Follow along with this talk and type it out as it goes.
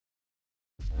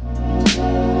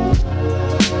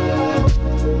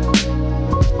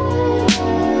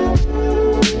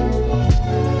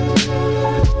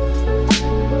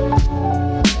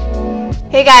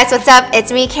Hey guys, what's up?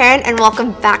 It's me, Karen, and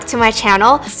welcome back to my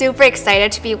channel. Super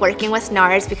excited to be working with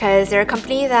NARS because they're a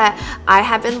company that I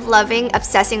have been loving,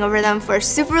 obsessing over them for a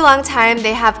super long time.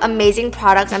 They have amazing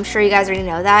products. I'm sure you guys already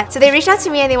know that. So they reached out to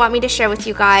me and they want me to share with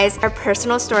you guys our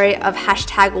personal story of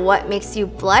hashtag what makes you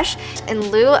blush in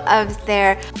lieu of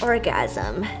their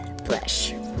orgasm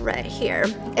blush. Right here.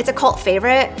 It's a cult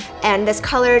favorite and this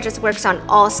color just works on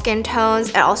all skin tones.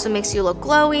 It also makes you look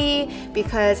glowy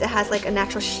because it has like a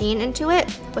natural sheen into it.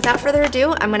 Without further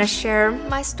ado, I'm gonna share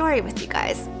my story with you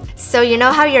guys. So you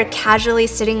know how you're casually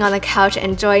sitting on the couch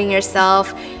enjoying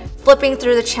yourself, flipping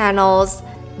through the channels,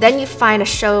 then you find a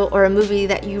show or a movie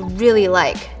that you really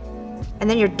like, and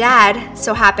then your dad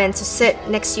so happens to sit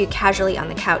next to you casually on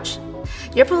the couch.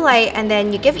 You're polite and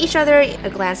then you give each other a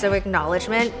glance of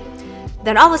acknowledgement.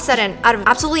 Then all of a sudden, out of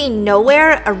absolutely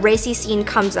nowhere, a racy scene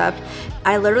comes up.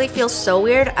 I literally feel so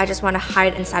weird, I just want to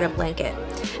hide inside a blanket.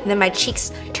 And then my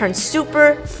cheeks turn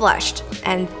super flushed,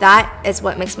 and that is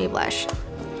what makes me blush.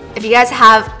 If you guys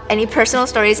have any personal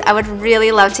stories, I would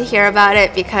really love to hear about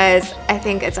it because I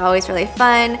think it's always really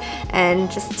fun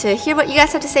and just to hear what you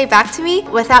guys have to say back to me.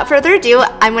 Without further ado,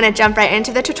 I'm going to jump right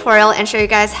into the tutorial and show you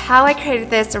guys how I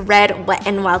created this red, wet,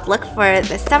 and wild look for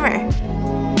this summer.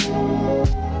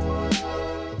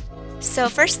 So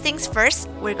first things first,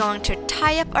 we're going to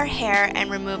tie up our hair and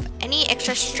remove any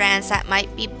extra strands that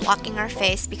might be blocking our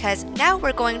face because now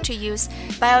we're going to use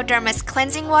Bioderma's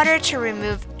cleansing water to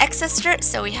remove excess dirt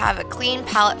so we have a clean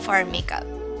palette for our makeup.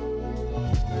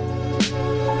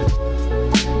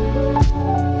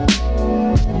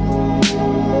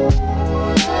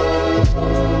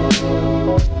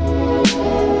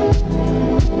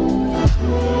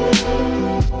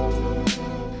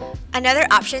 Another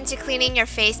option to cleaning your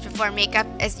face before makeup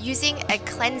is using a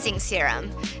cleansing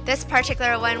serum. This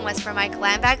particular one was for my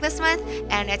glam bag this month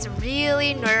and it's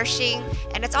really nourishing,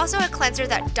 and it's also a cleanser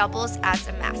that doubles as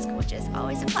a mask, which is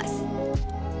always a plus.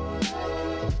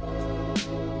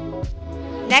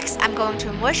 Next, I'm going to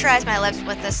moisturize my lips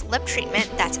with this lip treatment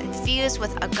that's infused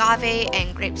with agave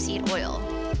and grapeseed oil.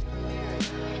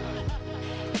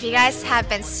 If you guys have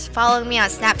been following me on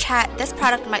Snapchat, this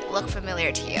product might look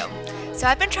familiar to you. So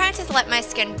I've been trying to let my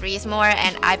skin breathe more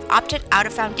and I've opted out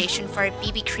of foundation for a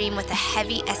BB cream with a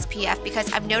heavy SPF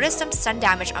because I've noticed some sun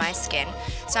damage on my skin.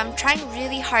 So I'm trying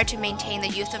really hard to maintain the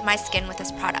youth of my skin with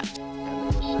this product.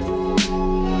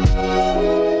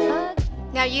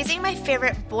 Now using my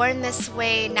favorite Born This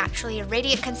Way Naturally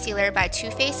Radiant Concealer by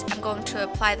Too Faced, I'm going to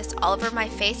apply this all over my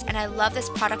face, and I love this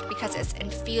product because it's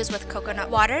infused with coconut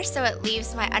water so it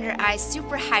leaves my under eyes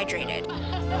super hydrated.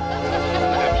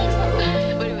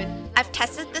 I've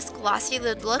tested this glossy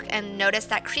lid look and noticed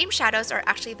that cream shadows are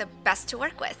actually the best to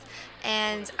work with.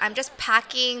 And I'm just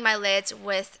packing my lids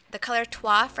with the color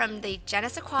Trois from the Je ne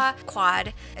sais quoi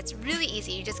quad. It's really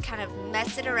easy, you just kind of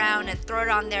mess it around and throw it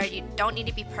on there. You don't need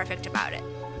to be perfect about it.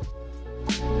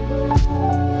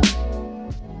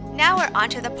 Now we're on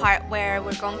to the part where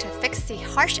we're going to fix the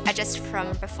harsh edges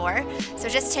from before. So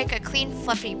just take a clean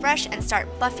fluffy brush and start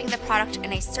buffing the product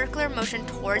in a circular motion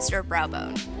towards your brow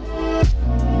bone.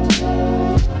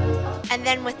 And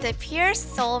then with the Pure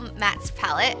Soul Mattes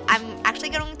palette, I'm actually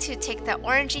going to take the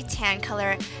orangey tan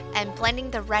color and blending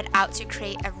the red out to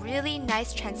create a really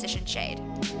nice transition shade.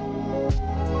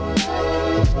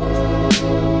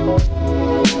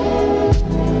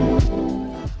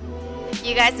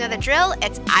 You guys know the drill,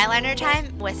 it's eyeliner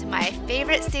time with my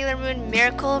favorite Sailor Moon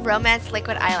Miracle Romance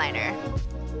Liquid Eyeliner.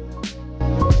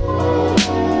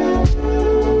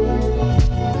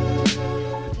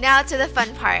 Now to the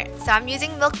fun part. So I'm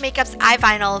using Milk Makeup's Eye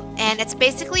Vinyl and it's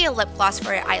basically a lip gloss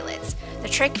for your eyelids. The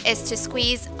trick is to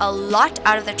squeeze a lot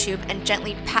out of the tube and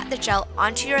gently pat the gel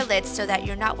onto your lids so that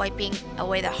you're not wiping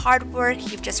away the hard work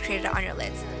you've just created on your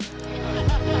lids.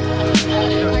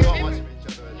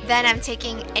 Then I'm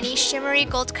taking any shimmery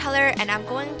gold color and I'm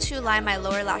going to line my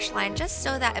lower lash line just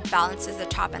so that it balances the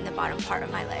top and the bottom part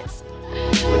of my lids.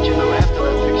 But you know, after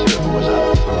that picture was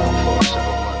out for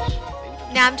several months.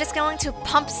 Now I'm just going to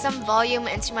pump some volume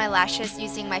into my lashes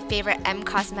using my favorite M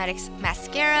Cosmetics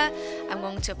mascara. I'm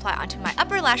going to apply onto my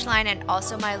upper lash line and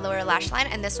also my lower lash line,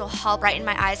 and this will help brighten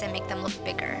my eyes and make them look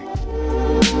bigger.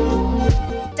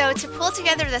 So to pull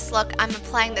together this look, I'm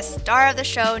applying the star of the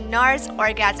show, NARS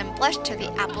Orgasm Blush, to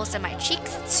the apples of my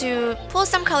cheeks to pull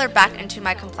some color back into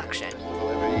my complexion.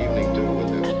 Every evening do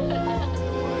with it.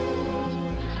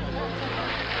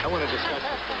 I want to discuss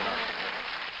this.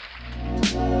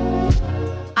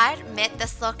 I admit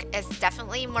this look is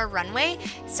definitely more runway,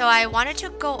 so I wanted to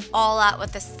go all out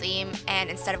with this theme, and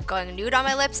instead of going nude on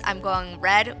my lips, I'm going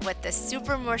red with this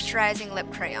super moisturizing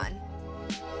lip crayon.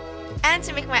 And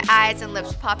to make my eyes and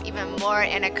lips pop even more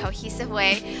in a cohesive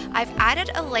way, I've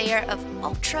added a layer of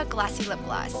ultra glossy lip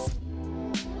gloss.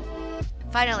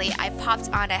 Finally, I popped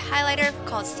on a highlighter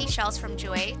called Seashells from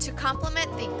JOUER to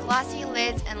complement the glossy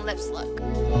lids and lips look.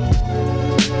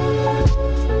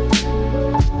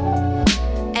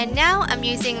 And now I'm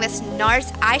using this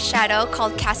NARS eyeshadow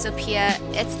called Cassiopeia.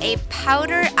 It's a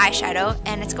powder eyeshadow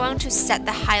and it's going to set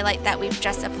the highlight that we've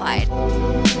just applied.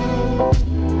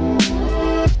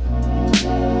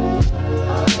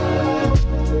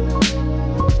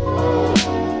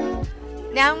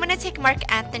 Now I'm going to take Marc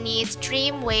Anthony's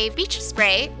Dream Wave Beach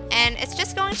Spray, and it's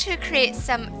just going to create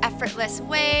some effortless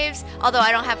waves. Although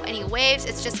I don't have any waves,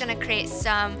 it's just going to create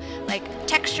some like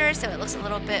texture so it looks a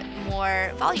little bit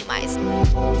more volumized.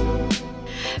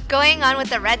 Going on with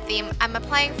the red theme, I'm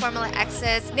applying Formula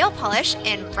X's nail polish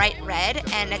in bright red,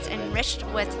 and it's enriched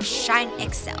with Shine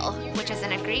Excel, which is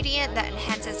an ingredient that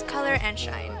enhances color and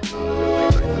shine.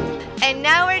 And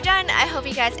now we're done. I hope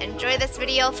you guys enjoyed this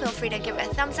video. Feel free to give it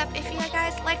a thumbs up if you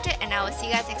guys liked it, and I will see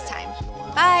you guys next time.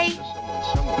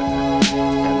 Bye!